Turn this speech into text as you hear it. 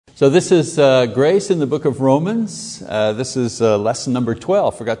So this is Grace in the book of Romans. This is lesson number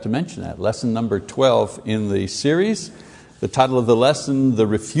 12, forgot to mention that. Lesson number 12 in the series. The title of the lesson, The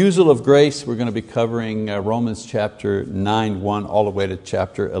Refusal of Grace. We're going to be covering Romans chapter 9:1 all the way to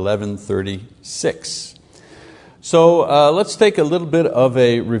chapter 11:36. So let's take a little bit of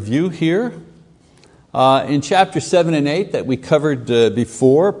a review here. In chapter 7 and 8 that we covered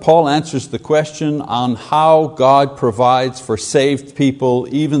before, Paul answers the question on how God provides for saved people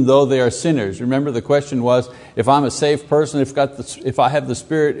even though they are sinners. Remember, the question was, if I'm a saved person, if I have the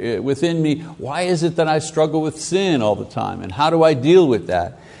Spirit within me, why is it that I struggle with sin all the time? And how do I deal with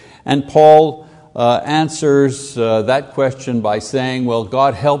that? And Paul answers that question by saying, well,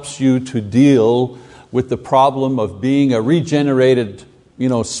 God helps you to deal with the problem of being a regenerated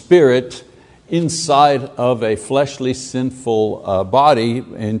spirit inside of a fleshly, sinful body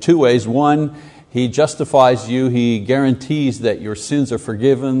in two ways. One, He justifies you, He guarantees that your sins are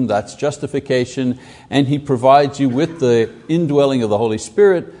forgiven, that's justification, and He provides you with the indwelling of the Holy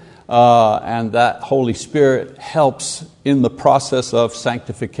Spirit, and that Holy Spirit helps in the process of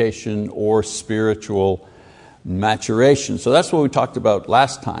sanctification or spiritual maturation. So that's what we talked about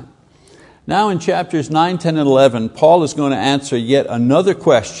last time. Now in chapters 9, 10, and 11, Paul is going to answer yet another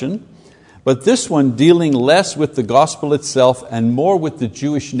question, but this one dealing less with the gospel itself and more with the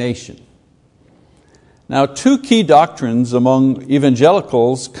Jewish nation. Now, two key doctrines among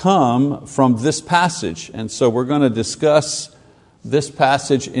evangelicals come from this passage, and so we're going to discuss this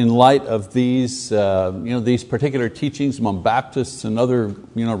passage in light of these particular teachings among Baptists and other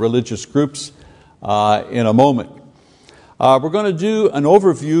religious groups in a moment. We're going to do an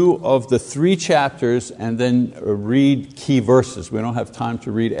overview of the 3 chapters and then read key verses. We don't have time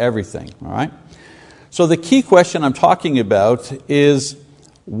to read everything. All right? So the key question I'm talking about is,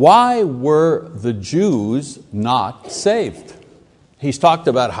 why were the Jews not saved? He's talked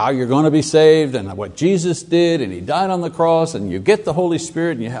about how you're going to be saved and what Jesus did, and He died on the cross, and you get the Holy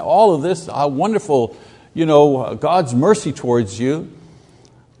Spirit, and you have all of this, how wonderful God's mercy towards you.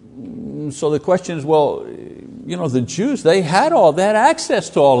 So the question is, well, the Jews, they had access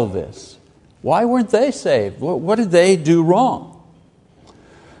to all of this. Why weren't they saved? What did they do wrong?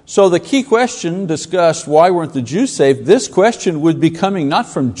 So the key question discussed, why weren't the Jews saved? This question would be coming not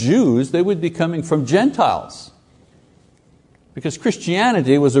from Jews, they would be coming from Gentiles. Because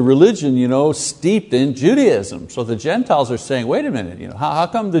Christianity was a religion, steeped in Judaism. So the Gentiles are saying, wait a minute, how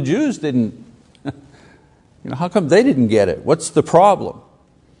come the Jews didn't, how come they didn't get it? What's the problem?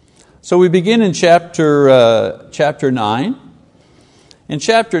 So we begin in chapter 9. In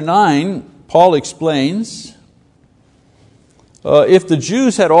chapter 9, Paul explains, if the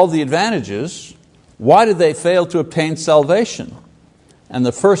Jews had all the advantages, why did they fail to obtain salvation? And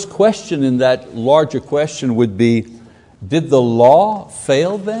the first question in that larger question would be, did the law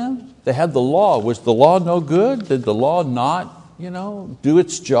fail them? They had the law. Was the law no good? Did the law not, do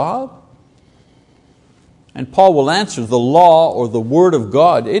its job? And Paul will answer, the law or the Word of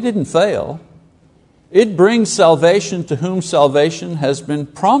God, it didn't fail. It brings salvation to whom salvation has been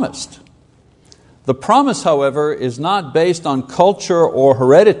promised. The promise, however, is not based on culture or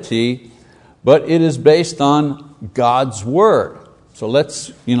heredity, but it is based on God's Word. So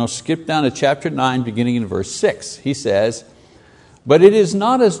let's skip down to chapter 9, beginning in verse 6. He says, but it is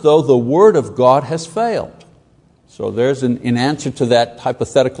not as though the Word of God has failed. So there's an answer to that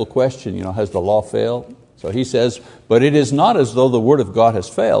hypothetical question, has the law failed? So he says, but it is not as though the Word of God has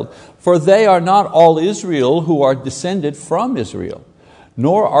failed, for they are not all Israel who are descended from Israel,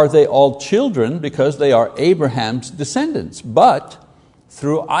 nor are they all children because they are Abraham's descendants. But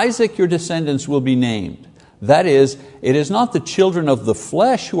through Isaac your descendants will be named. That is, it is not the children of the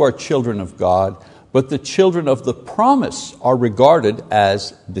flesh who are children of God, but the children of the promise are regarded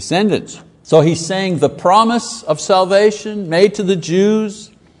as descendants. So he's saying the promise of salvation made to the Jews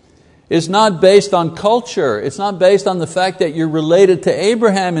is not based on culture. It's not based on the fact that you're related to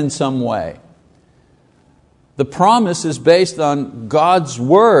Abraham in some way. The promise is based on God's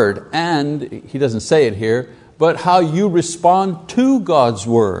Word, and he doesn't say it here, but how you respond to God's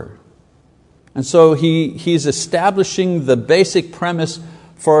Word. And so he's establishing the basic premise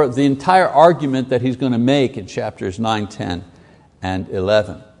for the entire argument that he's going to make in chapters 9, 10, and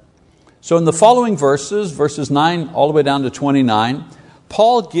 11. So in the following verses 9 all the way down to 29,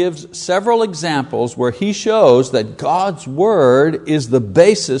 Paul gives several examples where he shows that God's Word is the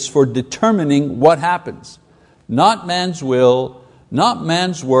basis for determining what happens. Not man's will, not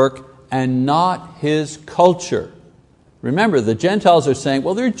man's work, and not his culture. Remember, the Gentiles are saying,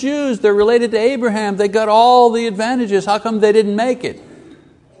 well, they're Jews, they're related to Abraham, they got all the advantages, how come they didn't make it?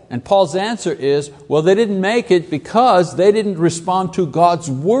 And Paul's answer is, well, they didn't make it because they didn't respond to God's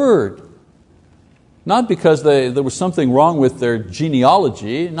word. Not because there was something wrong with their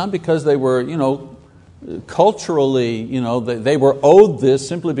genealogy, not because they were, culturally, they were owed this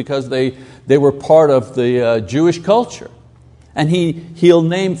simply because they were part of the Jewish culture. And he'll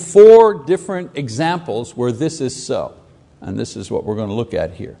name 4 different examples where this is so. And this is what we're going to look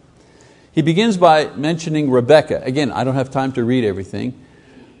at here. He begins by mentioning Rebekah. Again, I don't have time to read everything.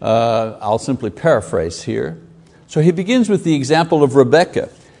 I'll simply paraphrase here. So he begins with the example of Rebekah.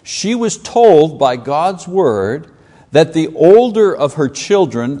 She was told by God's word that the older of her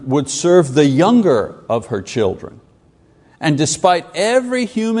children would serve the younger of her children. And despite every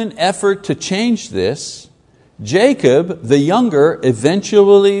human effort to change this, Jacob, the younger,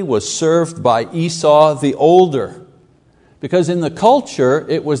 eventually was served by Esau, the older. Because in the culture,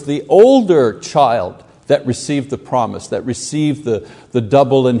 it was the older child that received the promise, that received the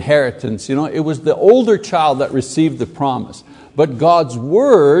double inheritance. It was the older child that received the promise. But God's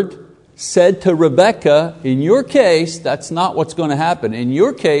word said to Rebekah, in your case, that's not what's going to happen. In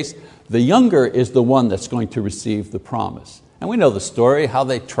your case, the younger is the one that's going to receive the promise. And we know the story, how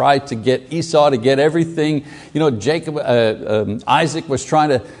they tried to get Esau to get everything. Isaac was trying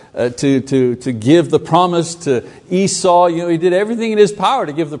to give the promise to Esau. He did everything in his power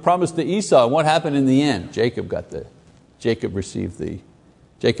to give the promise to Esau. And what happened in the end? Jacob received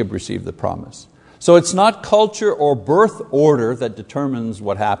the promise. So it's not culture or birth order that determines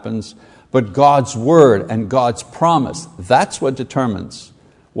what happens, but God's word and God's promise. That's what determines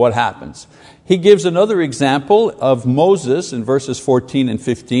what happens. He gives another example of Moses in verses 14 and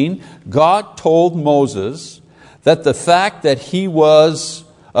 15. God told Moses that the fact that he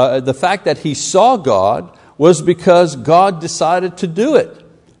saw God was because God decided to do it.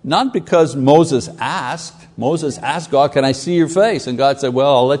 Not because Moses asked. Moses asked God, can I see your face? And God said,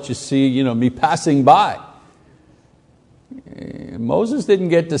 well, I'll let you see me passing by. Moses didn't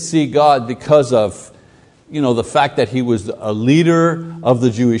get to see God because of the fact that he was a leader of the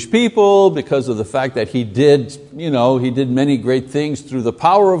Jewish people, because of the fact that he did many great things through the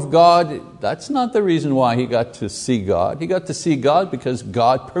power of God. That's not the reason why he got to see God. He got to see God because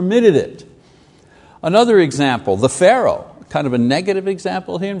God permitted it. Another example, the Pharaoh, kind of a negative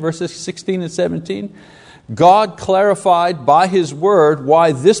example here in verses 16 and 17. God clarified by His word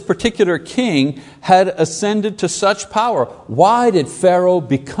why this particular king had ascended to such power. Why did Pharaoh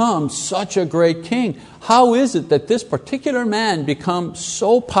become such a great king? How is it that this particular man became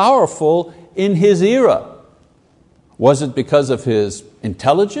so powerful in his era? Was it because of his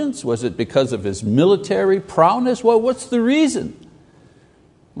intelligence? Was it because of his military prowess? Well, what's the reason?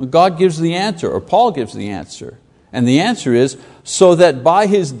 Well, God gives the answer, or Paul gives the answer. And the answer is, so that by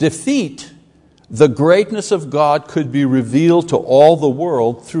his defeat, the greatness of God could be revealed to all the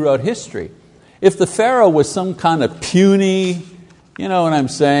world throughout history. If the Pharaoh was some kind of puny, you know what I'm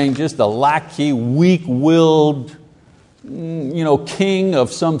saying, just a lackey, weak-willed, king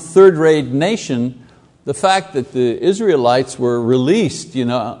of some third-rate nation, the fact that the Israelites were released,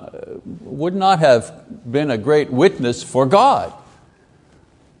 would not have been a great witness for God.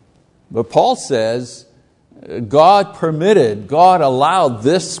 But Paul says, God allowed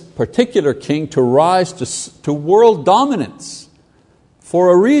this particular king to rise to world dominance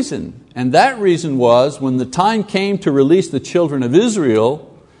for a reason. And that reason was when the time came to release the children of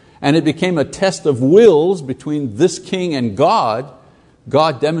Israel, and it became a test of wills between this king and God,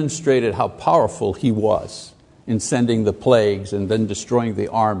 God demonstrated how powerful He was in sending the plagues and then destroying the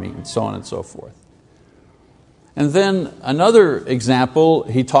army and so on and so forth. And then another example,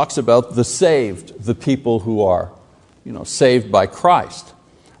 he talks about the saved, the people who are saved by Christ.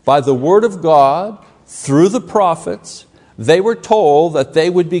 By the word of God, through the prophets, they were told that they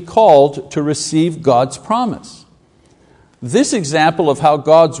would be called to receive God's promise. This example of how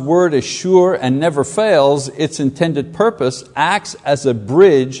God's word is sure and never fails, its intended purpose acts as a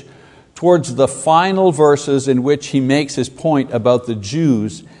bridge towards the final verses in which he makes his point about the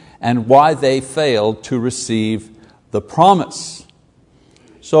Jews and why they failed to receive the promise.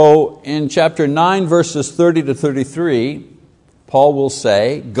 So in chapter 9, verses 30 to 33, Paul will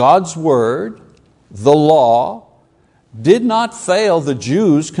say, God's word, the law, did not fail the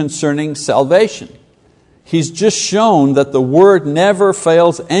Jews concerning salvation. He's just shown that the word never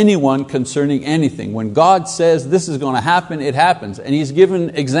fails anyone concerning anything. When God says this is going to happen, it happens. And He's given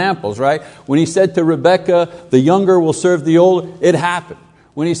examples, right? When He said to Rebekah, the younger will serve the older, it happened.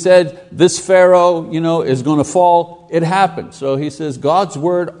 When He said this Pharaoh is going to fall, it happened. So He says God's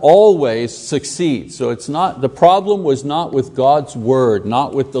word always succeeds. So the problem was not with God's word,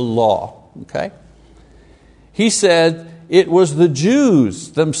 not with the law. Okay? He said it was the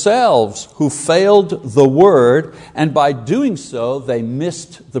Jews themselves who failed the word, and by doing so, they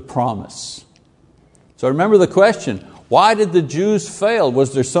missed the promise. So remember the question, why did the Jews fail?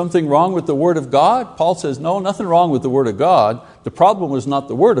 Was there something wrong with the word of God? Paul says, no, nothing wrong with the word of God. The problem was not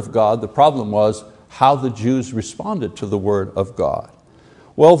the word of God, the problem was how the Jews responded to the word of God.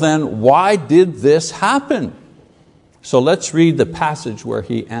 Well then, why did this happen? So let's read the passage where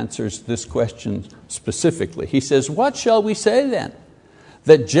he answers this question specifically. He says, what shall we say then?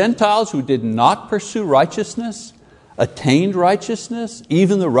 That Gentiles who did not pursue righteousness attained righteousness,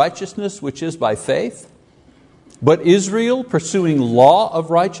 even the righteousness which is by faith? But Israel, pursuing law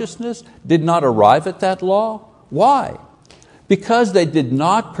of righteousness, did not arrive at that law. Why? Because they did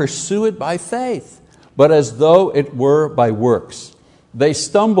not pursue it by faith, but as though it were by works. They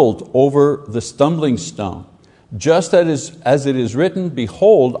stumbled over the stumbling stone. Just as it is written,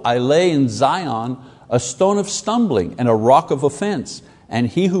 behold, I lay in Zion a stone of stumbling and a rock of offense, and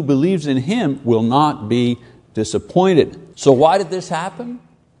he who believes in Him will not be disappointed. So why did this happen?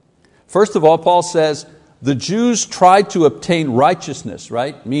 First of all, Paul says, the Jews tried to obtain righteousness,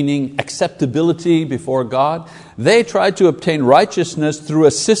 right? Meaning acceptability before God. They tried to obtain righteousness through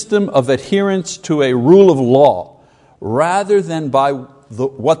a system of adherence to a rule of law, rather than by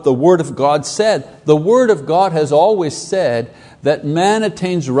what the Word of God said. The Word of God has always said that man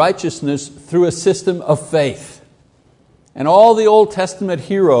attains righteousness through a system of faith. And all the Old Testament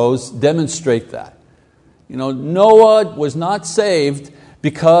heroes demonstrate that. Noah was not saved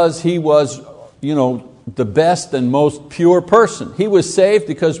because he was the best and most pure person. He was saved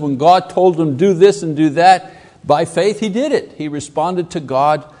because when God told him do this and do that, by faith he did it. He responded to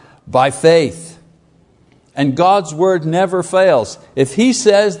God by faith. And God's word never fails. If He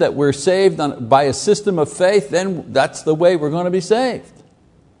says that we're saved by a system of faith, then that's the way we're going to be saved.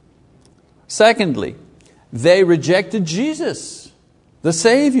 Secondly, they rejected Jesus, the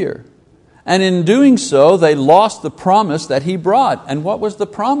Savior. And in doing so, they lost the promise that He brought. And what was the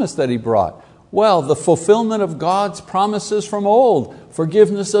promise that He brought? Well, the fulfillment of God's promises from old,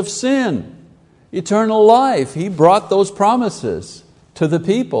 forgiveness of sin, eternal life. He brought those promises to the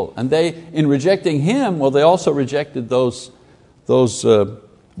people. And they, in rejecting Him, well, they also rejected those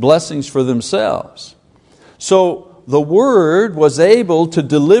blessings for themselves. So the Word was able to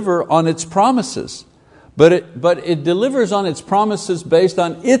deliver on its promises. But it delivers on its promises based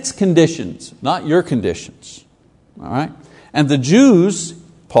on its conditions, not your conditions. All right? And the Jews,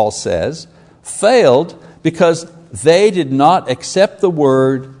 Paul says, failed because they did not accept the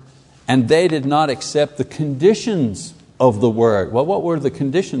Word and they did not accept the conditions of the Word. Well, what were the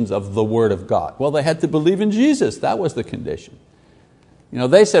conditions of the Word of God? Well, they had to believe in Jesus. That was the condition.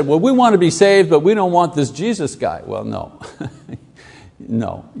 They said, well, we want to be saved, but we don't want this Jesus guy. Well, no.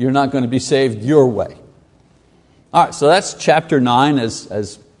 No, you're not going to be saved your way. All right, so that's chapter 9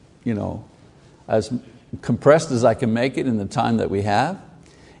 as compressed as I can make it in the time that we have.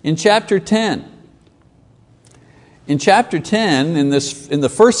 In chapter 10, in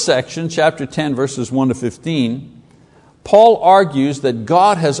the first section, chapter 10, verses 1 to 15, Paul argues that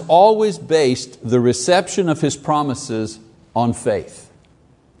God has always based the reception of His promises on faith.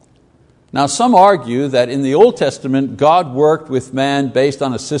 Now, some argue that in the Old Testament, God worked with man based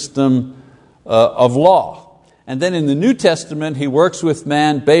on a system of law. And then in the New Testament, He works with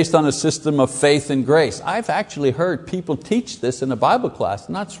man based on a system of faith and grace. I've actually heard people teach this in a Bible class,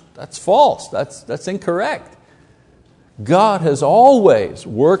 and that's false, that's incorrect. God has always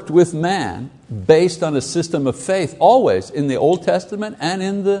worked with man based on a system of faith, always, in the Old Testament and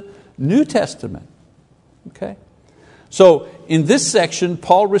in the New Testament. Okay? So in this section,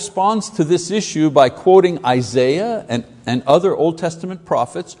 Paul responds to this issue by quoting Isaiah and other Old Testament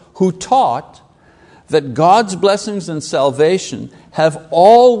prophets who taught that God's blessings and salvation have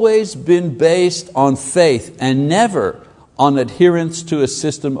always been based on faith and never on adherence to a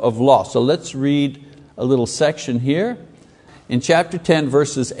system of law. So let's read a little section here. In chapter 10,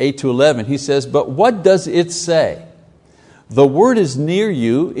 verses 8 to 11, he says, but what does it say? The word is near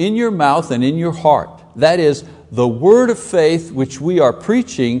you, in your mouth and in your heart. That is, the word of faith which we are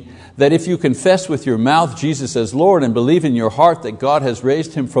preaching, that if you confess with your mouth Jesus as Lord and believe in your heart that God has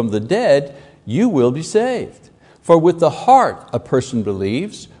raised Him from the dead, you will be saved. For with the heart a person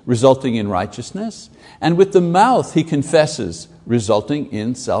believes, resulting in righteousness, and with the mouth he confesses, resulting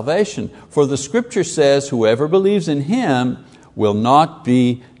in salvation. For the Scripture says, whoever believes in Him will not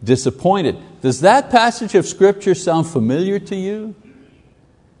be disappointed. Does that passage of Scripture sound familiar to you?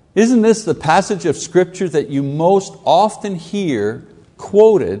 Isn't this the passage of Scripture that you most often hear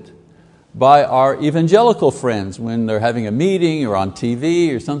quoted by our evangelical friends when they're having a meeting or on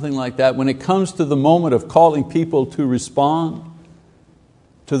TV or something like that. When it comes to the moment of calling people to respond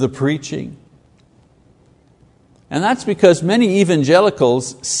to the preaching. And that's because many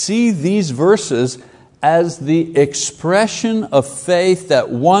evangelicals see these verses as the expression of faith that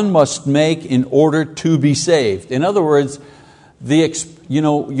one must make in order to be saved. In other words,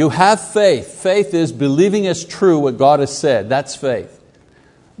 you have faith. Faith is believing as true what God has said. That's faith.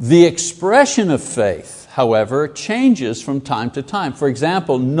 The expression of faith, however, changes from time to time. For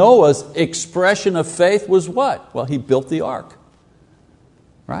example, Noah's expression of faith was what? Well, he built the ark.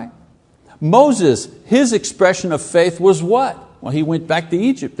 Right? Moses, his expression of faith was what? Well, he went back to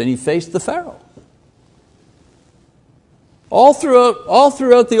Egypt and he faced the Pharaoh. All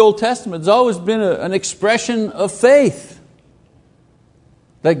throughout the Old Testament, there's always been an expression of faith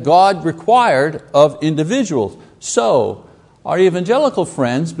that God required of individuals. So, our evangelical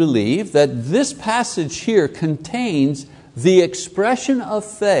friends believe that this passage here contains the expression of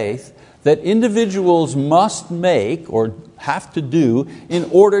faith that individuals must make or have to do in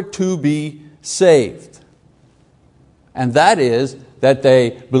order to be saved. And that is that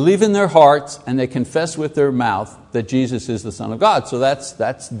they believe in their hearts and they confess with their mouth that Jesus is the Son of God. So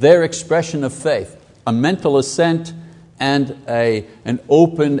that's their expression of faith, a mental assent and an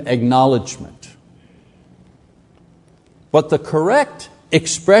open acknowledgement. But the correct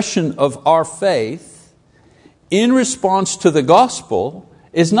expression of our faith in response to the gospel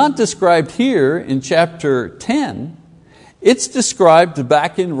is not described here in chapter 10. It's described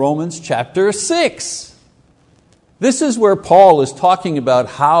back in Romans chapter 6. This is where Paul is talking about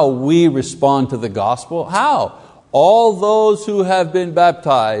how we respond to the gospel. How? All those who have been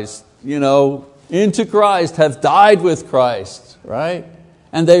baptized, into Christ have died with Christ, right?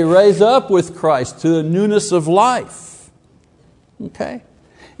 And they raise up with Christ to the newness of life. Okay?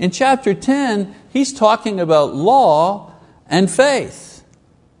 In chapter 10, he's talking about law and faith.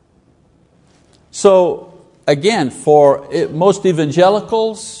 So, again, for most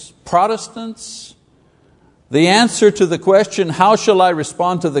evangelicals, Protestants, the answer to the question, how shall I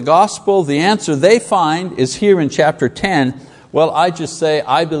respond to the gospel? The answer they find is here in chapter 10. Well, I just say,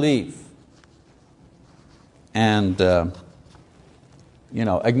 I believe. And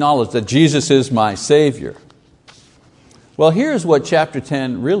acknowledge that Jesus is my Savior. Well, here's what chapter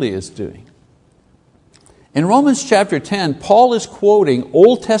 10 really is doing. In Romans chapter 10, Paul is quoting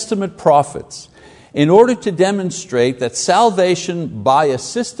Old Testament prophets in order to demonstrate that salvation by a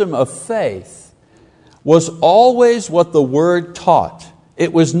system of faith was always what the Word taught.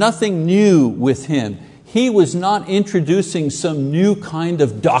 It was nothing new with him. He was not introducing some new kind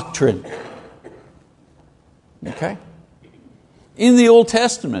of doctrine. Okay? In the Old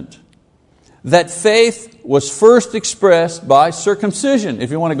Testament, that faith was first expressed by circumcision.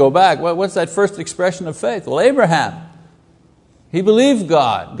 If you want to go back, what's that first expression of faith? Well, Abraham. He believed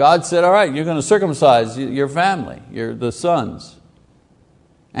God. God said, all right, you're going to circumcise your family, the sons.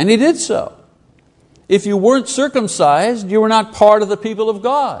 And he did so. If you weren't circumcised, you were not part of the people of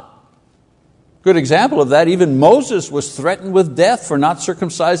God. Good example of that, even Moses was threatened with death for not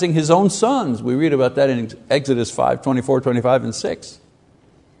circumcising his own sons. We read about that in Exodus 5, 24, 25, and 6.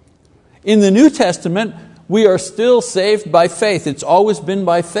 In the New Testament, we are still saved by faith. It's always been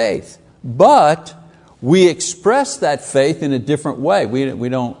by faith. But we express that faith in a different way. We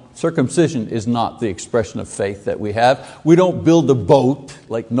don't. Circumcision is not the expression of faith that we have. We don't build a boat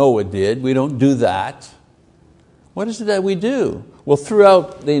like Noah did. We don't do that. What is it that we do? Well,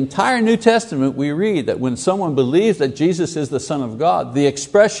 throughout the entire New Testament, we read that when someone believes that Jesus is the Son of God, the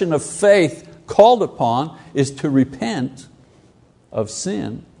expression of faith called upon is to repent of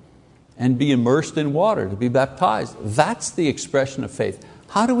sin and be immersed in water, to be baptized. That's the expression of faith.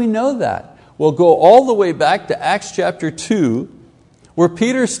 How do we know that? Well, go all the way back to Acts chapter 2, where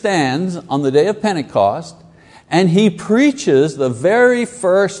Peter stands on the day of Pentecost and he preaches the very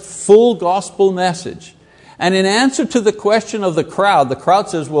first full gospel message. And in answer to the question of the crowd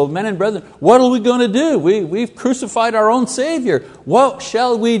says, well, men and brethren, what are we going to do? We've crucified our own Savior. What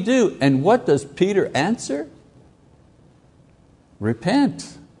shall we do? And what does Peter answer?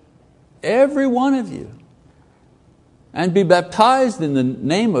 Repent, every one of you, and be baptized in the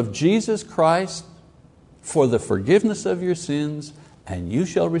name of Jesus Christ for the forgiveness of your sins, and you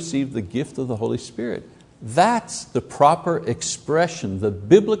shall receive the gift of the Holy Spirit. That's the proper expression, the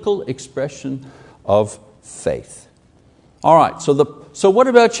biblical expression of faith. All right, so what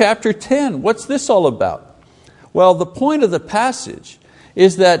about chapter 10? What's this all about? Well, the point of the passage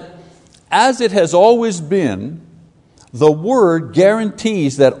is that as it has always been, the Word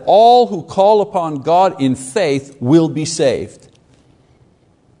guarantees that all who call upon God in faith will be saved.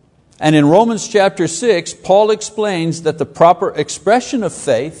 And in Romans chapter 6, Paul explains that the proper expression of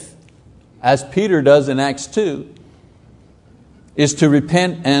faith, as Peter does in Acts 2, is to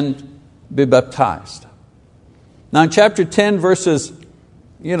repent and be baptized. Now in chapter 10, verses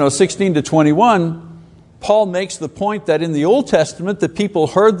 16 to 21, Paul makes the point that in the Old Testament, the people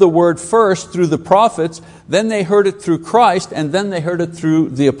heard the word first through the prophets, then they heard it through Christ, and then they heard it through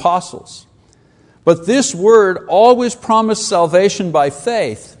the apostles. But this word always promised salvation by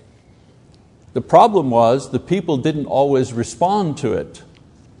faith. The problem was the people didn't always respond to it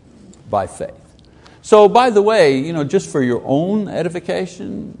by faith. So by the way, just for your own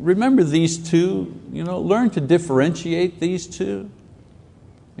edification, remember these two, learn to differentiate these two.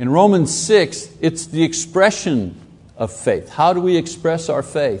 In Romans 6, it's the expression of faith. How do we express our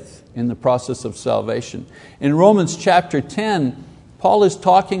faith in the process of salvation? In Romans chapter 10, Paul is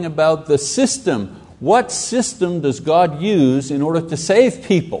talking about the system. What system does God use in order to save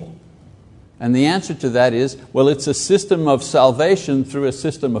people? And the answer to that is, well, it's a system of salvation through a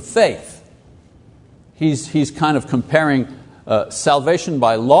system of faith. He's kind of comparing salvation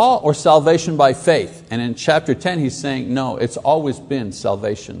by law or salvation by faith. And in chapter 10 he's saying, no, it's always been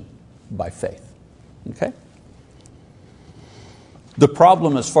salvation by faith. Okay? The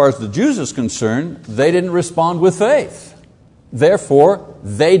problem as far as the Jews is concerned, they didn't respond with faith. Therefore,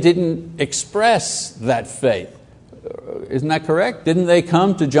 they didn't express that faith. Isn't that correct? Didn't they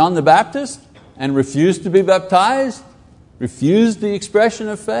come to John the Baptist and refuse to be baptized? Refuse the expression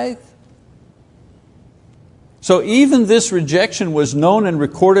of faith? So even this rejection was known and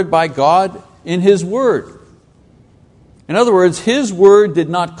recorded by God in His Word. In other words, His Word did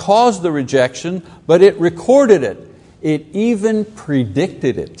not cause the rejection, but it recorded it. It even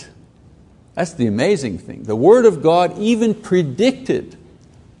predicted it. That's the amazing thing. The Word of God even predicted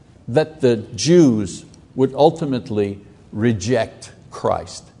that the Jews would ultimately reject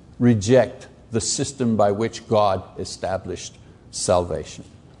Christ, reject the system by which God established salvation.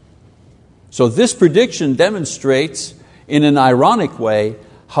 So this prediction demonstrates in an ironic way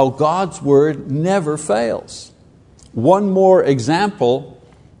how God's word never fails. One more example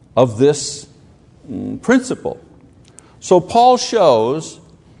of this principle. So Paul shows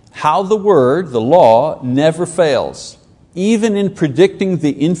how the word, the law, never fails, even in predicting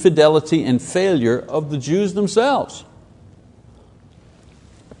the infidelity and failure of the Jews themselves.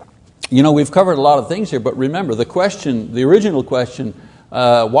 We've covered a lot of things here, but remember the original question,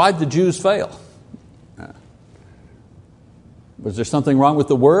 why did the Jews fail? Was there something wrong with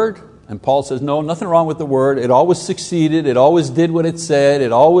the word? And Paul says, no, nothing wrong with the word. It always succeeded. It always did what it said.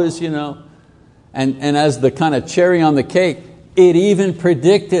 It always, and as the kind of cherry on the cake, it even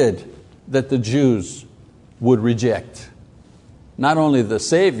predicted that the Jews would reject not only the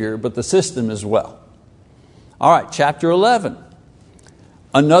Savior, but the system as well. All right, chapter 11.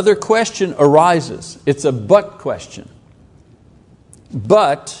 Another question arises. It's a but question.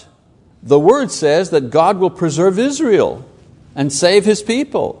 But the word says that God will preserve Israel and save His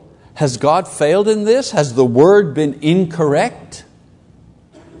people. Has God failed in this? Has the word been incorrect?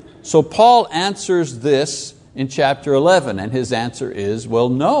 So Paul answers this in chapter 11, and his answer is, well,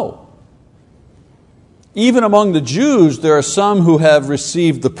 no. Even among the Jews, there are some who have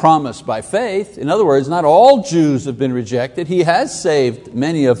received the promise by faith. In other words, not all Jews have been rejected. He has saved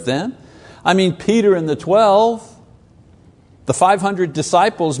many of them. Peter and the 12, the 500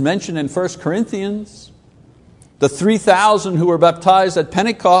 disciples mentioned in 1 Corinthians, the 3,000 who were baptized at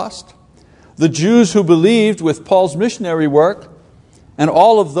Pentecost, the Jews who believed with Paul's missionary work, and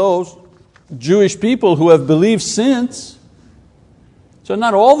all of those Jewish people who have believed since. So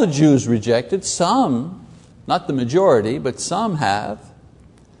not all the Jews rejected, some, not the majority, but some have.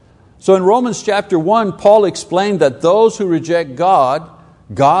 So in Romans chapter 1, Paul explained that those who reject God,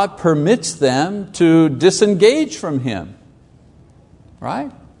 God permits them to disengage from Him.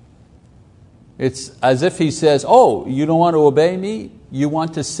 Right? It's as if He says, oh, you don't want to obey me? You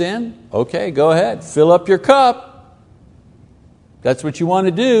want to sin? Okay, go ahead. Fill up your cup. That's what you want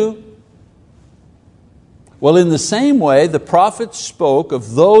to do. Well, in the same way, the prophets spoke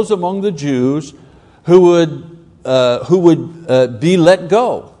of those among the Jews who would be let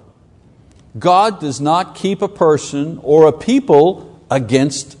go. God does not keep a person or a people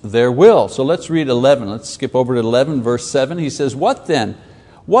against their will. So let's read 11. Let's skip over to 11, verse 7. He says, what then?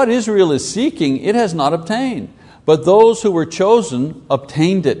 What Israel is seeking, it has not obtained. But those who were chosen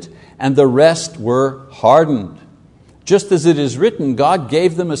obtained it, and the rest were hardened. Just as it is written, God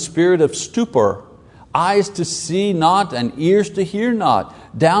gave them a spirit of stupor, eyes to see not and ears to hear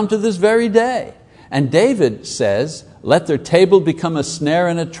not, down to this very day. And David says, let their table become a snare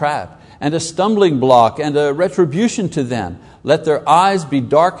and a trap, and a stumbling block and a retribution to them. Let their eyes be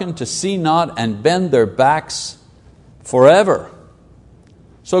darkened to see not, and bend their backs forever.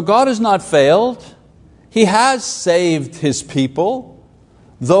 So God has not failed. He has saved His people,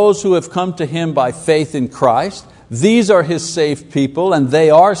 those who have come to Him by faith in Christ. These are His saved people, and they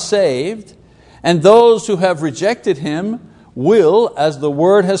are saved. And those who have rejected Him will, as the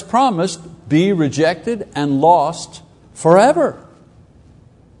Word has promised, be rejected and lost forever.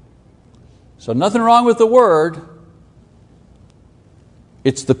 So nothing wrong with the Word.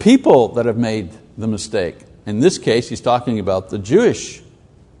 It's the people that have made the mistake. In this case, he's talking about the Jewish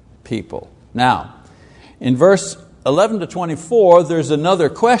people. Now, in verse 11 to 24, there's another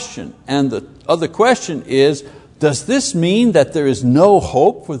question. And the other question is, does this mean that there is no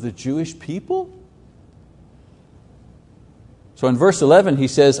hope for the Jewish people? So in verse 11 he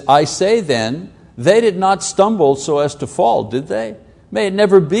says, I say then, they did not stumble so as to fall, did they? May it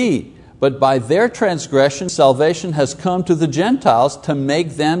never be. But by their transgression, salvation has come to the Gentiles to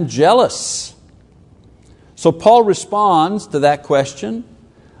make them jealous. So Paul responds to that question,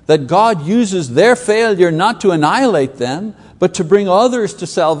 that God uses their failure not to annihilate them, but to bring others to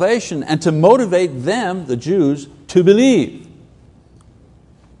salvation and to motivate them, the Jews, to believe.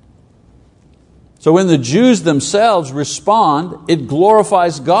 So when the Jews themselves respond, it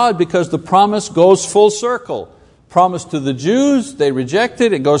glorifies God because the promise goes full circle. Promise to the Jews, they reject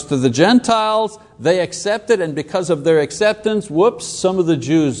it. It goes to the Gentiles, they accept it, and because of their acceptance, whoops, some of the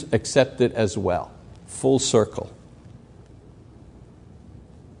Jews accept it as well. Full circle.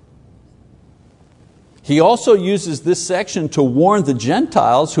 He also uses this section to warn the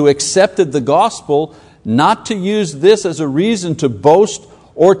Gentiles who accepted the gospel not to use this as a reason to boast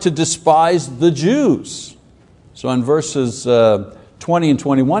or to despise the Jews. So in verses 20 and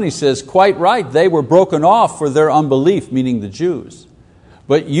 21 he says, quite right, they were broken off for their unbelief, meaning the Jews.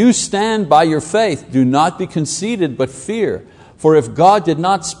 But you stand by your faith, do not be conceited, but fear. For if God did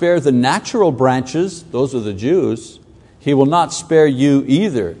not spare the natural branches, those are the Jews, He will not spare you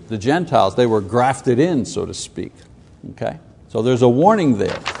either, the Gentiles. They were grafted in, so to speak. Okay? So there's a warning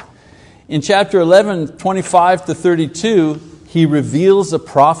there. In chapter 11, 25 to 32, he reveals a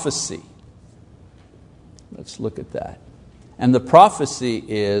prophecy. Let's look at that. And the prophecy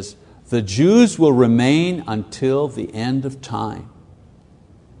is, the Jews will remain until the end of time.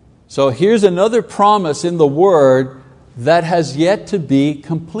 So here's another promise in the Word that has yet to be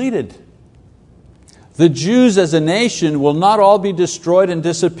completed. The Jews as a nation will not all be destroyed and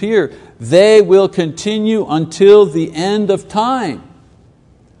disappear. They will continue until the end of time.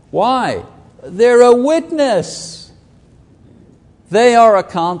 Why? They're a witness. They are a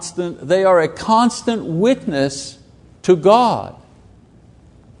constant witness to God,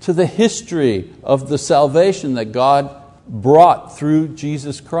 to the history of the salvation that God brought through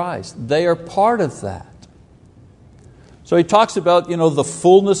Jesus Christ. They are part of that. So he talks about the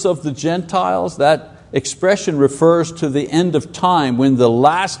fullness of the Gentiles. That expression refers to the end of time when the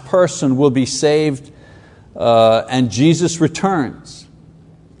last person will be saved and Jesus returns.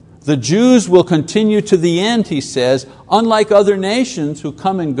 The Jews will continue to the end, he says, unlike other nations who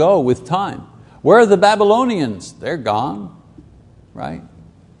come and go with time. Where are the Babylonians? They're gone, right?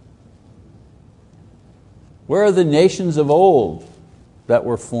 Where are the nations of old that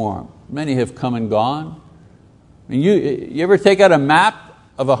were formed? Many have come and gone. I mean, you ever take out a map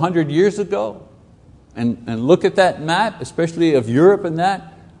of 100 years ago and look at that map, especially of Europe and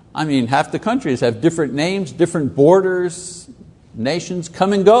that? I mean, half the countries have different names, different borders, nations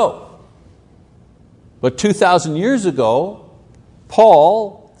come and go. But 2,000 years ago,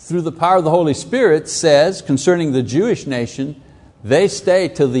 Paul, through the power of the Holy Spirit, says concerning the Jewish nation, they stay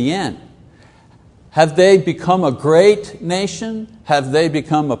till the end. Have they become a great nation? Have they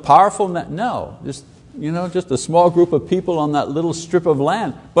become a powerful nation? No, just a small group of people on that little strip of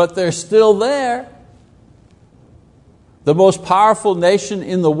land, but they're still there. The most powerful nation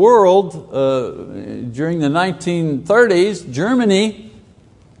in the world during the 1930s, Germany,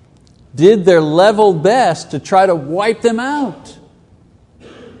 did their level best to try to wipe them out.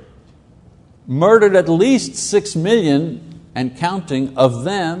 Murdered at least 6 million and counting of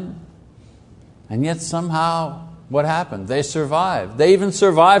them, and yet somehow what happened? They survived. They even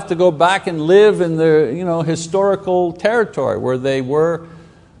survived to go back and live in their historical territory where they were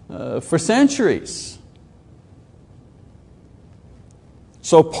for centuries.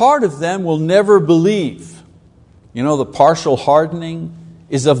 So part of them will never believe. The partial hardening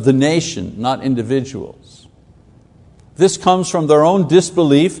is of the nation, not individuals. This comes from their own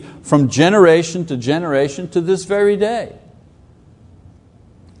disbelief from generation to generation to this very day.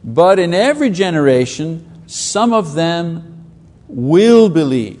 But in every generation, some of them will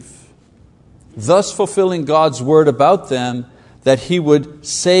believe. thus fulfilling God's word about them, that He would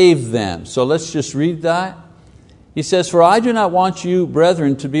save them. So let's just read that. He says, "For I do not want you,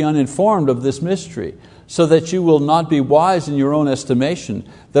 brethren, to be uninformed of this mystery, so that you will not be wise in your own estimation,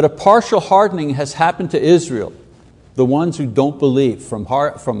 that a partial hardening has happened to Israel," the ones who don't believe,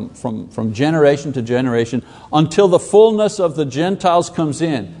 from generation to generation, "until the fullness of the Gentiles comes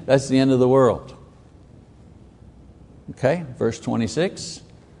in." That's the end of the world. Okay, verse 26.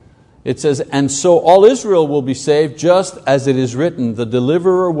 It says, "And so all Israel will be saved, just as it is written, the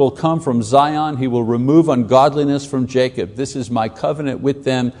deliverer will come from Zion, He will remove ungodliness from Jacob. This is my covenant with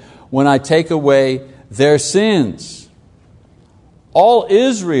them when I take away their sins." All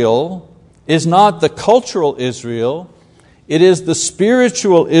Israel is not the cultural Israel, it is the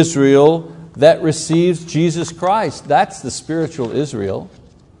spiritual Israel that receives Jesus Christ. That's the spiritual Israel.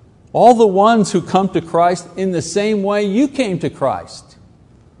 All the ones who come to Christ in the same way you came to Christ.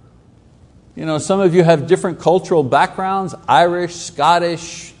 You know, some of you have different cultural backgrounds, Irish,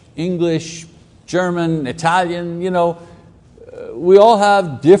 Scottish, English, German, Italian, we all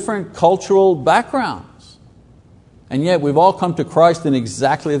have different cultural backgrounds. And yet we've all come to Christ in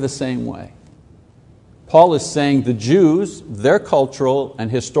exactly the same way. Paul is saying the Jews, their cultural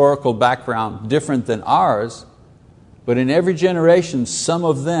and historical background different than ours, but in every generation some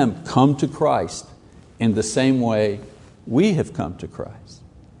of them come to Christ in the same way we have come to Christ.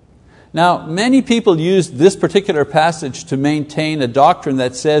 Now, many people use this particular passage to maintain a doctrine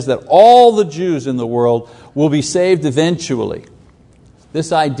that says that all the Jews in the world will be saved eventually.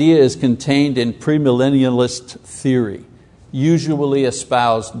 This idea is contained in premillennialist theory, usually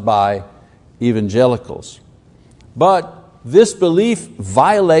espoused by evangelicals. But this belief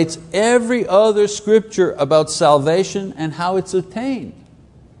violates every other scripture about salvation and how it's attained.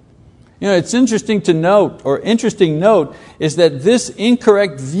 It's interesting note is that this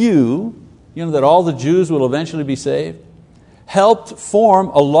incorrect view, that all the Jews will eventually be saved, helped form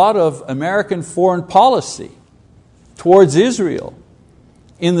a lot of American foreign policy towards Israel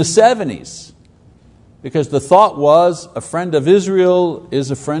in the 70s, because the thought was a friend of Israel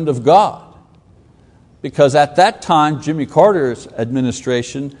is a friend of God. Because at that time, Jimmy Carter's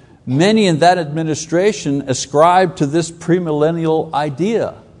administration, many in that administration ascribed to this premillennial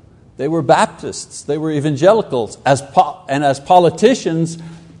idea. They were Baptists, they were evangelicals, and as politicians,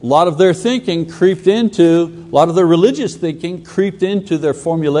 a lot of their religious thinking creeped into their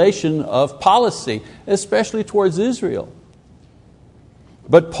formulation of policy, especially towards Israel.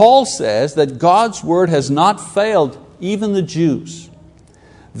 But Paul says that God's word has not failed even the Jews.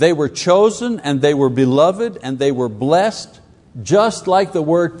 They were chosen and they were beloved and they were blessed, just like the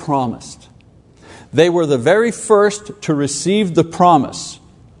word promised. They were the very first to receive the promise.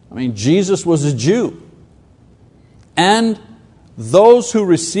 Jesus was a Jew. And those who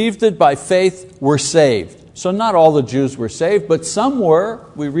received it by faith were saved. So not all the Jews were saved, but some were.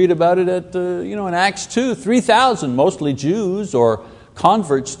 We read about it in Acts 2, 3,000, mostly Jews or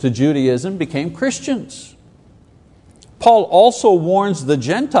converts to Judaism, became Christians. Paul also warns the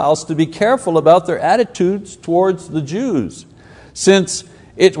Gentiles to be careful about their attitudes towards the Jews, since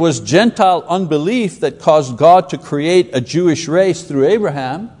it was Gentile unbelief that caused God to create a Jewish race through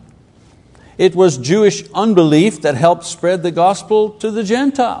Abraham. It was Jewish unbelief that helped spread the gospel to the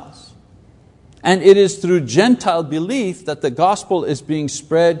Gentiles. And it is through Gentile belief that the gospel is being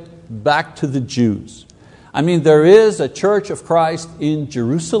spread back to the Jews. There is a church of Christ in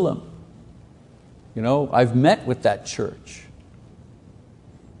Jerusalem. I've met with that church.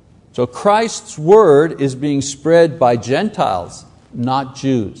 So Christ's word is being spread by Gentiles, not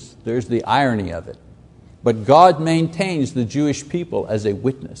Jews. There's the irony of it. But God maintains the Jewish people as a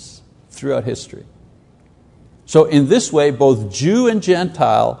witness throughout history. So in this way, both Jew and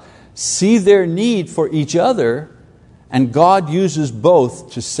Gentile see their need for each other, and God uses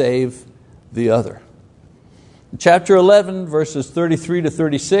both to save the other. In chapter 11, verses 33 to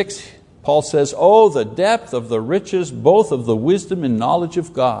 36, Paul says, "Oh, the depth of the riches, both of the wisdom and knowledge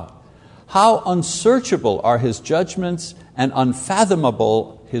of God. How unsearchable are His judgments and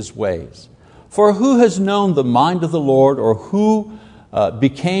unfathomable His ways. For who has known the mind of the Lord, or who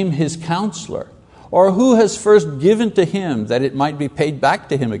became His counselor? Or who has first given to Him that it might be paid back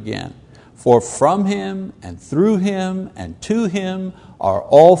to Him again? For from Him and through Him and to Him are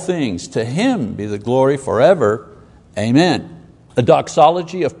all things. To Him be the glory forever. Amen." A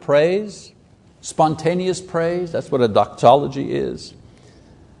doxology of praise, spontaneous praise, that's what a doxology is.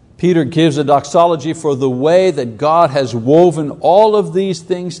 Peter gives a doxology for the way that God has woven all of these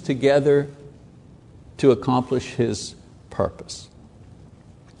things together to accomplish His purpose.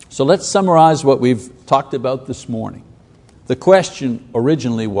 So let's summarize what we've talked about this morning. The question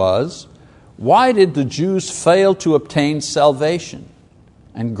originally was, Why did the Jews fail to obtain salvation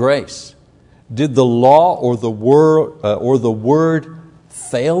and grace? Did the law or the word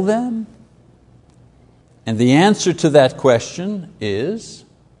fail them? And the answer to that question is,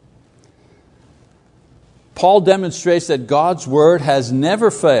 Paul demonstrates that God's word has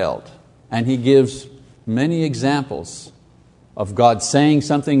never failed, and he gives many examples of God saying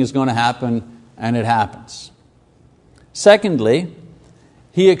something is going to happen and it happens. Secondly,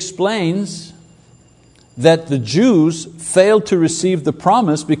 he explains that the Jews failed to receive the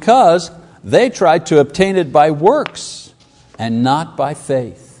promise because they tried to obtain it by works and not by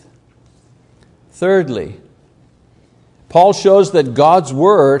faith. Thirdly, Paul shows that God's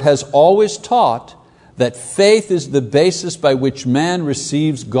word has always taught that faith is the basis by which man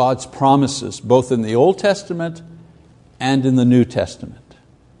receives God's promises, both in the Old Testament and in the New Testament.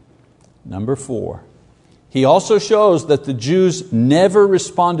 Number 4, he also shows that the Jews never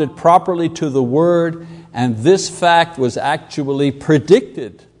responded properly to the word, and this fact was actually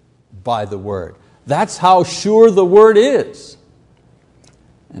predicted by the word. That's how sure the word is.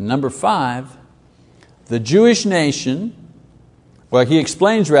 And number 5, the Jewish nation, he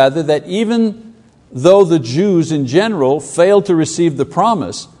explains rather that even though the Jews in general failed to receive the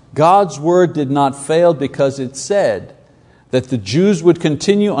promise, God's word did not fail because it said that the Jews would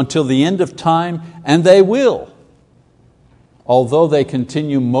continue until the end of time, and they will, although they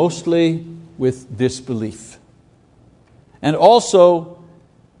continue mostly with disbelief. And also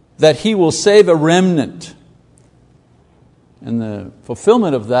that He will save a remnant. And the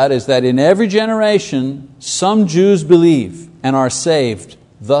fulfillment of that is that in every generation some Jews believe and are saved,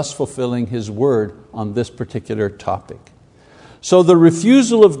 thus fulfilling His word on this particular topic. So the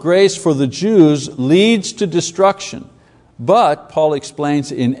refusal of grace for the Jews leads to destruction. But, Paul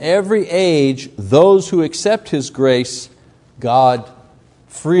explains, in every age, those who accept His grace, God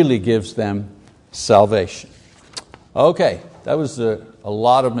freely gives them salvation. Okay, that was a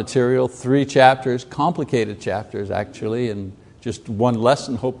lot of material, 3 chapters, complicated chapters actually, and just one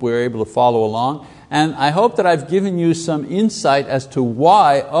lesson. Hope we were able to follow along. And I hope that I've given you some insight as to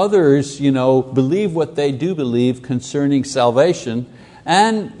why others believe what they do believe concerning salvation.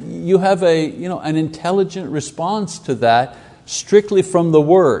 And you have an intelligent response to that strictly from the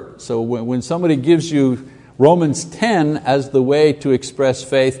Word. So when somebody gives you Romans 10 as the way to express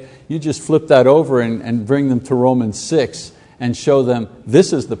faith, you just flip that over and bring them to Romans 6 and show them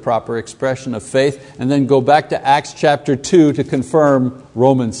this is the proper expression of faith, and then go back to Acts chapter 2 to confirm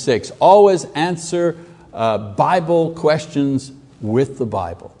Romans 6. Always answer Bible questions with the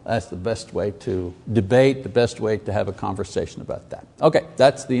Bible. That's the best way to debate, the best way to have a conversation about that. Okay,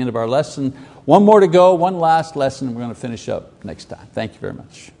 that's the end of our lesson. One more to go, one last lesson, and we're going to finish up next time. Thank you very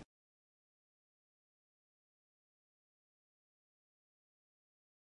much.